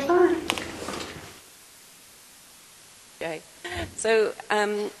 Bye. Bye. Okay. So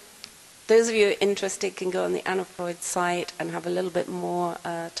those of you interested can go on the Anna Freud site and have a little bit more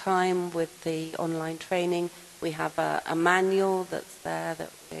time with the online training. We have a manual that's there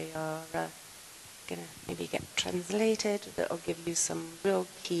that we are going to maybe get translated that will give you some real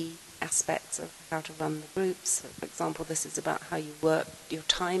key aspects of how to run the groups. So for example, this is about how you work your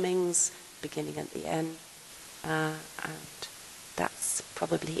timings, beginning and the end. And that's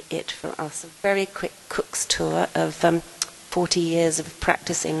probably it for us. A very quick cook's tour of 40 years of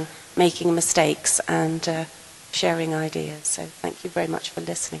practicing making mistakes and sharing ideas. So thank you very much for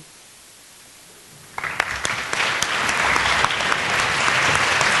listening.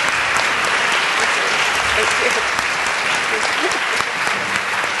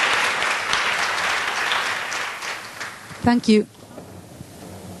 Thank you.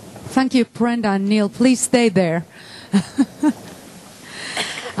 Thank you, Brenda and Neil. Please stay there.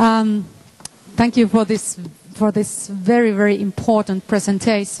 Thank you for this very, very important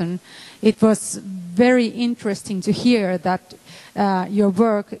presentation. It was very interesting to hear that your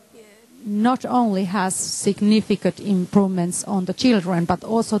work not only has significant improvements on the children, but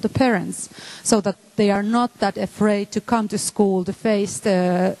also the parents, so that they are not that afraid to come to school to face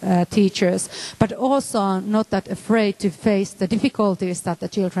the teachers, but also not that afraid to face the difficulties that the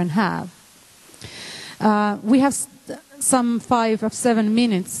children have. We have some 5 or 7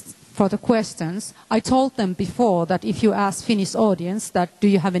 minutes for the questions. I told them before that if you ask Finnish audience that do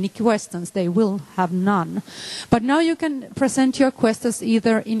you have any questions, they will have none. But now you can present your questions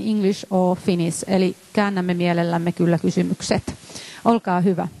either in English or Finnish, eli käännämme mielellämme kyllä kysymykset. Olkaa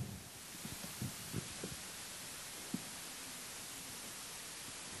hyvä.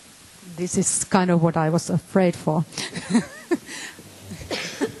 This is kind of what I was afraid for.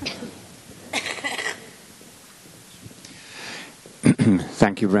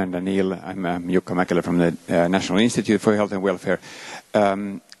 Thank you, Brenda. Neil. I'm Jukka Mäkelä from the National Institute for Health and Welfare.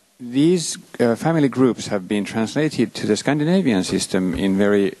 These family groups have been translated to the Scandinavian system in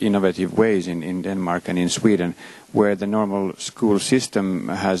very innovative ways in Denmark and in Sweden, where the normal school system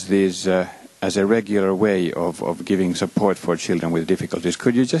has these as a regular way of giving support for children with difficulties.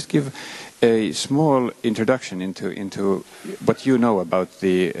 Could you just give a small introduction into what you know about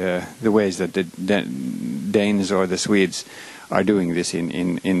the ways that the Danes or the Swedes are doing this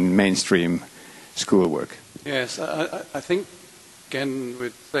in mainstream schoolwork? Yes, I think, again,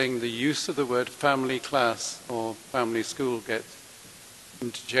 with saying the use of the word family class or family school gets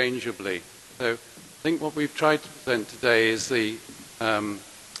interchangeably. So I think what we've tried to present today is the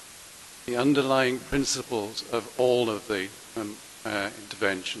underlying principles of all of the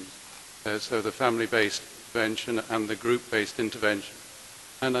interventions. So the family-based intervention and the group-based intervention.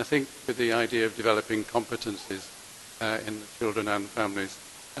 And I think with the idea of developing competencies in the children and families.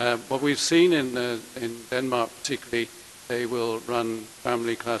 What we've seen in Denmark particularly, they will run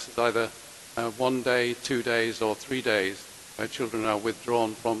family classes either 1 day, 2 days or 3 days, where children are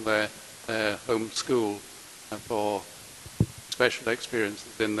withdrawn from their home school for special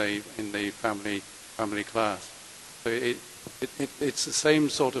experiences in the family multi-family class. So it's the same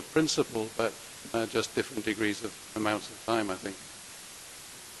sort of principle, but just different degrees of amounts of time, I think.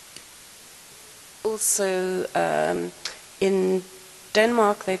 Also, in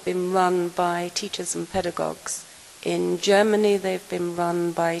Denmark, they've been run by teachers and pedagogues. In Germany, they've been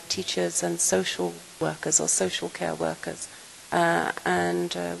run by teachers and social workers or social care workers.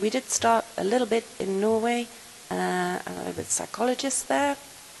 And we did start a little bit in Norway with psychologists there,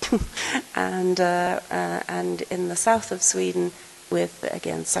 and in the south of Sweden with,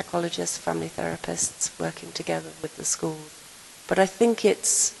 again, psychologists, family therapists working together with the schools. But I think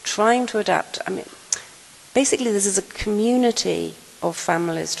it's trying to adapt. I mean, basically this is a community of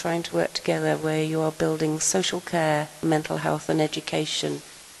families trying to work together where you are building social care, mental health and education,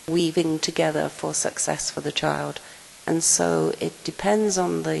 weaving together for success for the child. And so it depends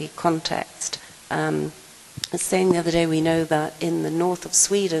on the context. I was saying the other day, we know that in the north of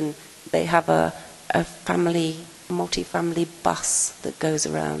Sweden, they have a multi-family bus that goes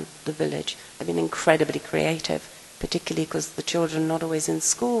around the village. They've been incredibly creative, particularly because the children are not always in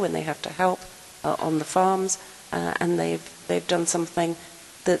school when they have to help on the farms, and they've done something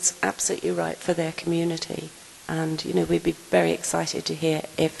that's absolutely right for their community. And, you know, we'd be very excited to hear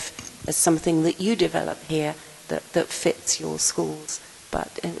if there's something that you develop here that fits your schools.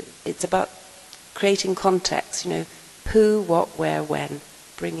 But it's about creating context, you know, who, what, where, when,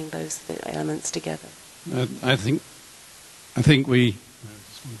 bringing those elements together. I think we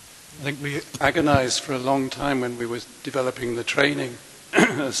agonized for a long time when we were developing the training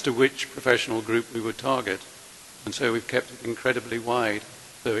as to which professional group we would target. And so we've kept it incredibly wide.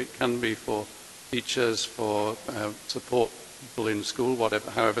 So it can be for teachers, for support people in school,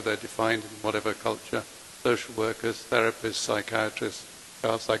 however they're defined in whatever culture, social workers, therapists, psychiatrists,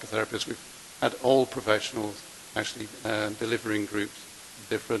 child psychotherapists. We've had all professionals actually delivering groups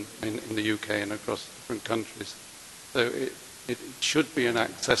in the UK and across different countries. So it should be an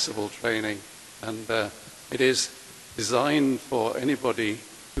accessible training, and it is designed for anybody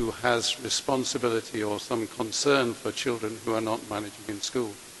who has responsibility or some concern for children who are not managing in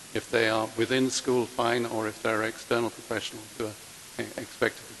school. If they are within school, fine, or if there are external professionals who are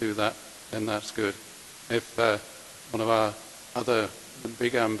expected to do that, then that's good. If one of our other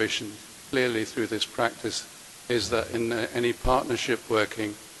big ambitions, clearly through this practice, is that in any partnership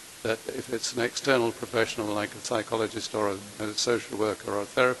working, that if it's an external professional like a psychologist or a social worker or a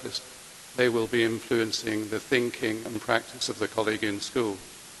therapist, they will be influencing the thinking and practice of the colleague in school.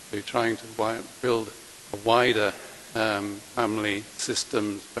 So you're trying to build a wider family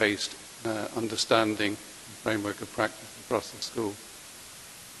systems-based understanding and framework of practice across the school.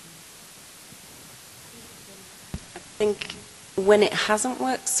 I think when it hasn't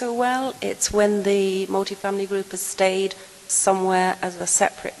worked so well, it's when the multifamily group has stayed somewhere as a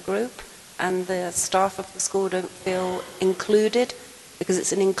separate group and the staff of the school don't feel included, because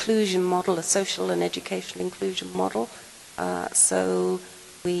it's an inclusion model, a social and educational inclusion model. So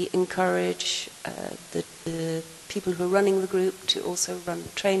we encourage the people who are running the group to also run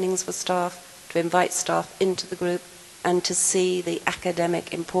trainings for staff, to invite staff into the group, and to see the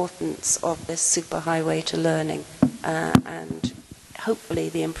academic importance of this superhighway to learning, and hopefully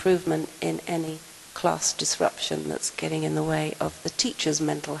the improvement in any class disruption that's getting in the way of the teacher's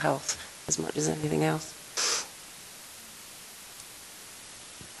mental health as much as anything else.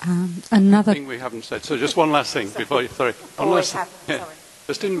 Another thing we haven't said. So just one last thing before you. Sorry.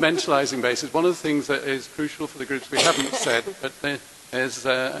 Just in mentalising basis, one of the things that is crucial for the groups we haven't said, but there's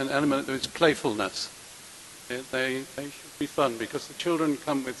an element that is playfulness. They should be fun because the children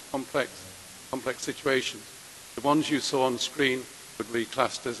come with complex situations. The ones you saw on screen would be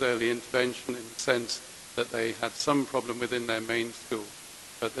classed as early intervention in the sense that they had some problem within their main school,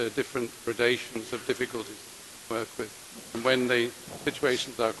 but there are different gradations of difficulties to work with. And when the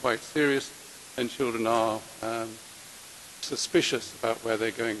situations are quite serious, then children are suspicious about where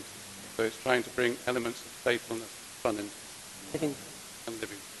they're going to. So it's trying to bring elements of playfulness, fun into living.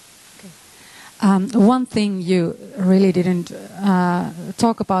 One thing you really didn't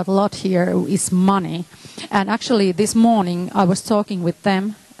talk about a lot here is money. And actually this morning I was talking with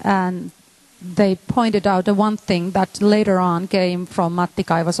them and they pointed out the one thing that later on came from Matti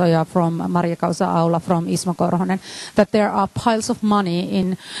Kaivasoja, from Maria Kausa-Aula, from Ismo Korhonen, that there are piles of money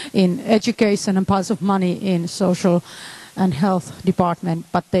in education and piles of money in social and health department,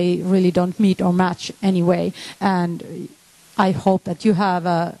 but they really don't meet or match anyway. And I hope that you have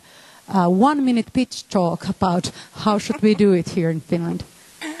a 1-minute pitch talk about how should we do it here in Finland.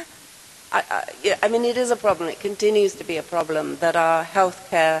 I mean, it is a problem. It continues to be a problem that our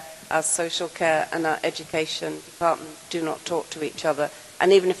healthcare, our social care and our education departments do not talk to each other.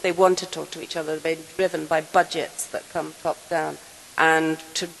 And even if they want to talk to each other, they're driven by budgets that come top down. And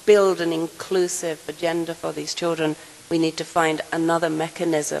to build an inclusive agenda for these children, we need to find another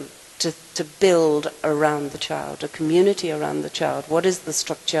mechanism to build around the child, a community around the child. What is the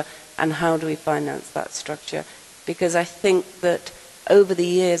structure and how do we finance that structure? Because I think that over the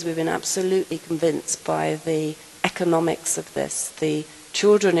years we've been absolutely convinced by the economics of this. The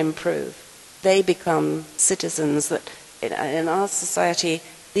children improve. They become citizens that in our society,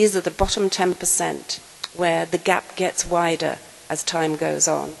 these are the bottom 10% where the gap gets wider as time goes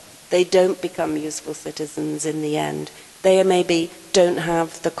on. They don't become useful citizens in the end. They maybe don't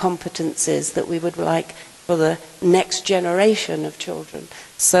have the competencies that we would like for the next generation of children.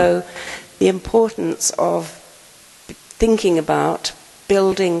 So the importance of thinking about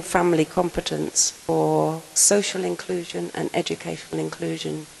building family competence for social inclusion and educational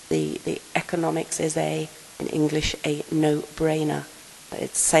inclusion, the economics is in English, a no-brainer.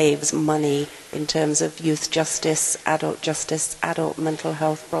 It saves money in terms of youth justice, adult mental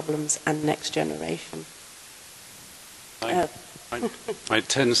health problems, and next generation. My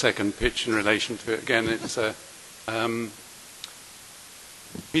 10-second pitch in relation to it, again, it's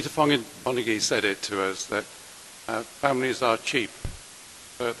Peter Fonagy said it to us, that families are cheap.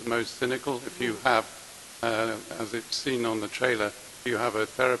 So at the most cynical, if you have, as it's seen on the trailer, if you have a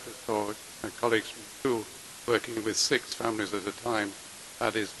therapist or colleagues from school working with 6 families at a time,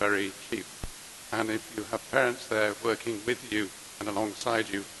 that is very cheap. And if you have parents there working with you and alongside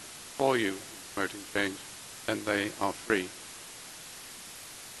you, for you, promoting change, then they are free.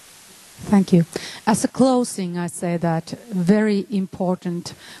 Thank you. As a closing, I say that very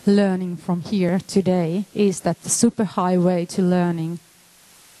important learning from here today is that the superhighway to learning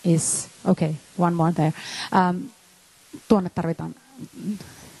is, okay, one more there. Tuonne tarvitaan.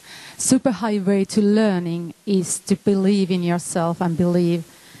 Superhighway to learning is to believe in yourself and believe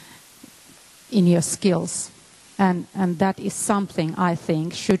in your skills. And that is something I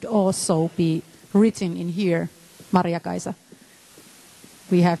think should also be written in here, Maria-Kaisa.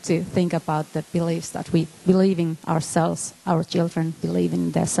 We have to think about the beliefs that we believe in ourselves, our children believe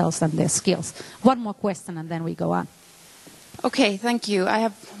in themselves and their skills. One more question and then we go on. Okay, thank you. I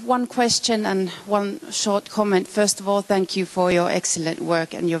have one question and one short comment. First of all, thank you for your excellent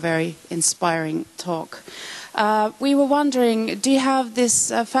work and your very inspiring talk. We were wondering, do you have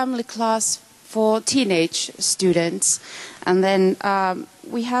this family class for teenage students? And then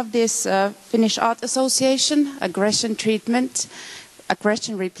we have this Finnish Art Association, aggression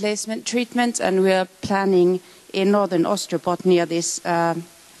replacement treatment, and we are planning in Northern Ostrobothnia this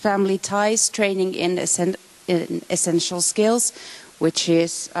family ties training in essential skills, which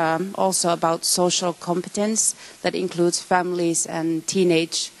is also about social competence that includes families and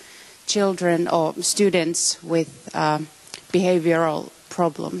teenage children or students with behavioral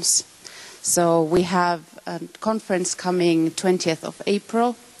problems. So we have a conference coming 20th of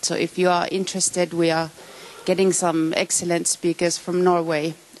April. So if you are interested, we are getting some excellent speakers from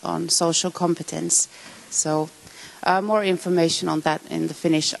Norway on social competence. So more information on that in the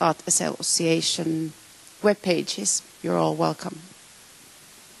Finnish Art Association web pages. You're all welcome.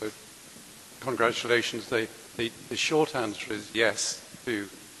 So, congratulations. The short answer is yes.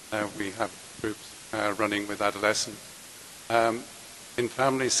 We have groups running with adolescents. In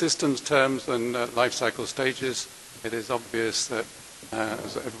family systems terms and life cycle stages, it is obvious that,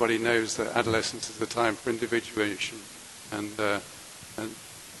 as everybody knows, that adolescence is the time for individuation and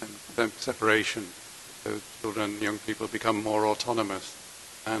separation. So children and young people become more autonomous.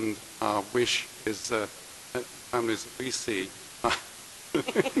 And our wish is that families that we see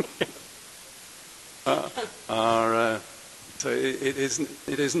so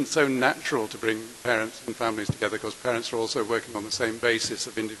it isn't so natural to bring parents and families together because parents are also working on the same basis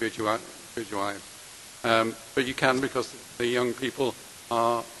of individuality. But you can, because the young people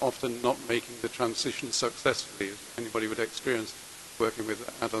are often not making the transition successfully, as anybody would experience working with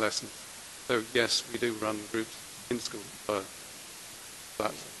adolescents. So yes, we do run groups in school for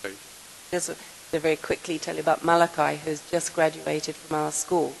that stage. Yes, to very quickly tell you about Malachi, who's just graduated from our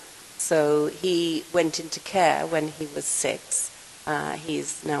school. So he went into care when he was 6.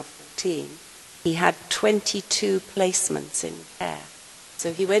 He's now 14. He had 22 placements in care.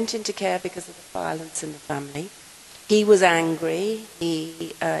 So he went into care because of the violence in the family. He was angry.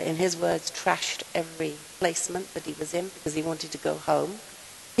 He, in his words, trashed every placement that he was in because he wanted to go home.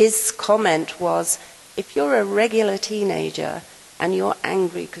 His comment was, if you're a regular teenager and you're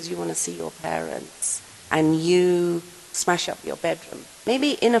angry because you want to see your parents and you smash up your bedroom,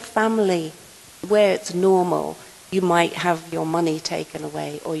 maybe in a family where it's normal, you might have your money taken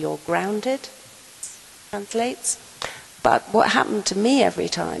away or you're grounded, translates. But what happened to me every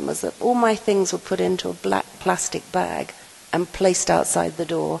time was that all my things were put into a black plastic bag and placed outside the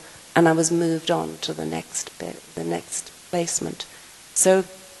door, and I was moved on to the next placement. So,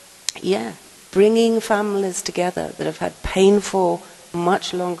 yeah, bringing families together that have had painful,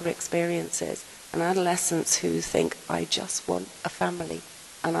 much longer experiences, and adolescents who think, I just want a family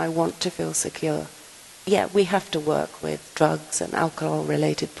and I want to feel secure. Yeah, we have to work with drugs and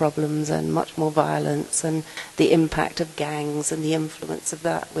alcohol-related problems and much more violence and the impact of gangs and the influence of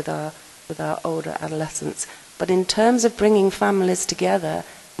that with our older adolescents. But in terms of bringing families together,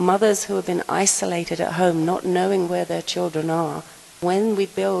 mothers who have been isolated at home, not knowing where their children are, when we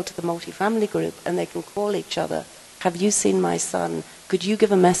build the multi-family group and they can call each other, have you seen my son? Could you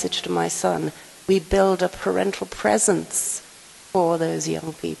give a message to my son? We build a parental presence for those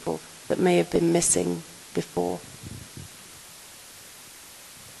young people that may have been missing before.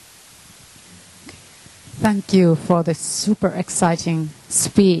 Thank you for this super exciting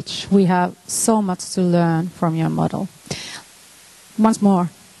speech. We have so much to learn from your model. Once more,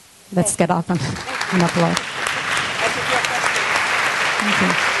 let's get up and applaud. Thank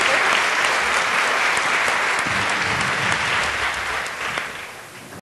you.